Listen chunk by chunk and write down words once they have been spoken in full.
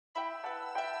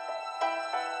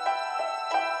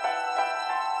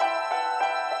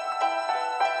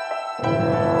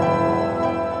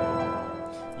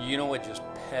You know what just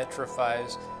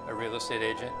petrifies a real estate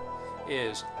agent?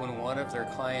 Is when one of their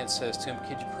clients says to him,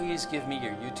 could you please give me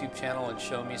your YouTube channel and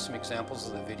show me some examples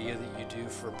of the video that you do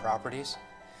for properties?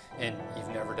 And you've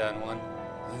never done one?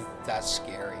 That's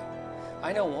scary.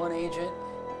 I know one agent,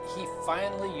 he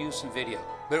finally used some video,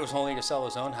 but it was only to sell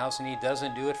his own house, and he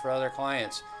doesn't do it for other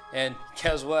clients. And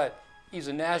guess what? He's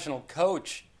a national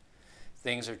coach.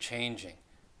 Things are changing.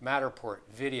 Matterport,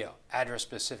 video,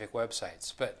 address-specific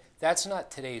websites. But that's not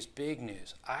today's big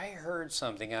news. I heard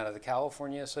something out of the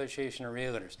California Association of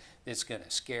Realtors that's going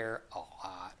to scare a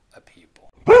lot of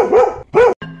people.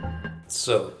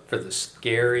 So, for the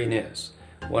scary news,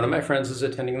 one of my friends is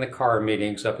attending the CAR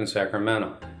meetings up in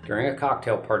Sacramento. During a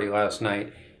cocktail party last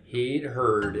night, he'd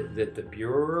heard that the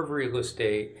Bureau of Real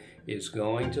Estate is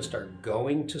going to start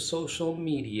going to social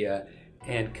media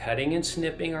and cutting and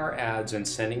snipping our ads and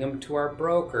sending them to our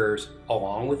brokers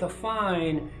along with a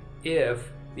fine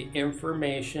if the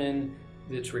information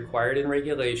that's required in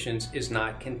regulations is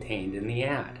not contained in the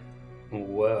ad.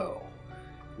 Whoa.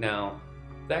 Now,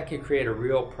 that could create a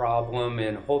real problem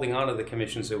in holding on to the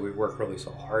commissions that we work really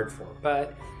so hard for.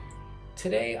 But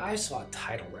today I saw a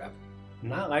title rep,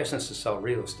 not licensed to sell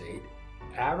real estate,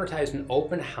 advertise an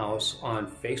open house on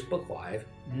Facebook Live,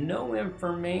 no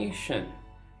information.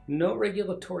 No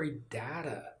regulatory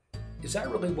data. Is that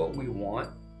really what we want?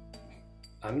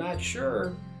 I'm not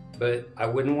sure, but I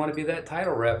wouldn't want to be that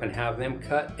title rep and have them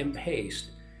cut and paste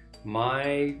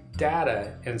my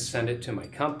data and send it to my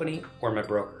company or my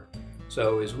broker.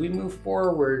 So as we move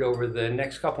forward over the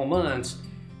next couple months,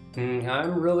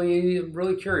 I'm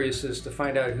really curious as to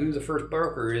find out who the first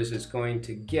broker is that's going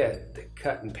to get the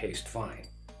cut and paste fine.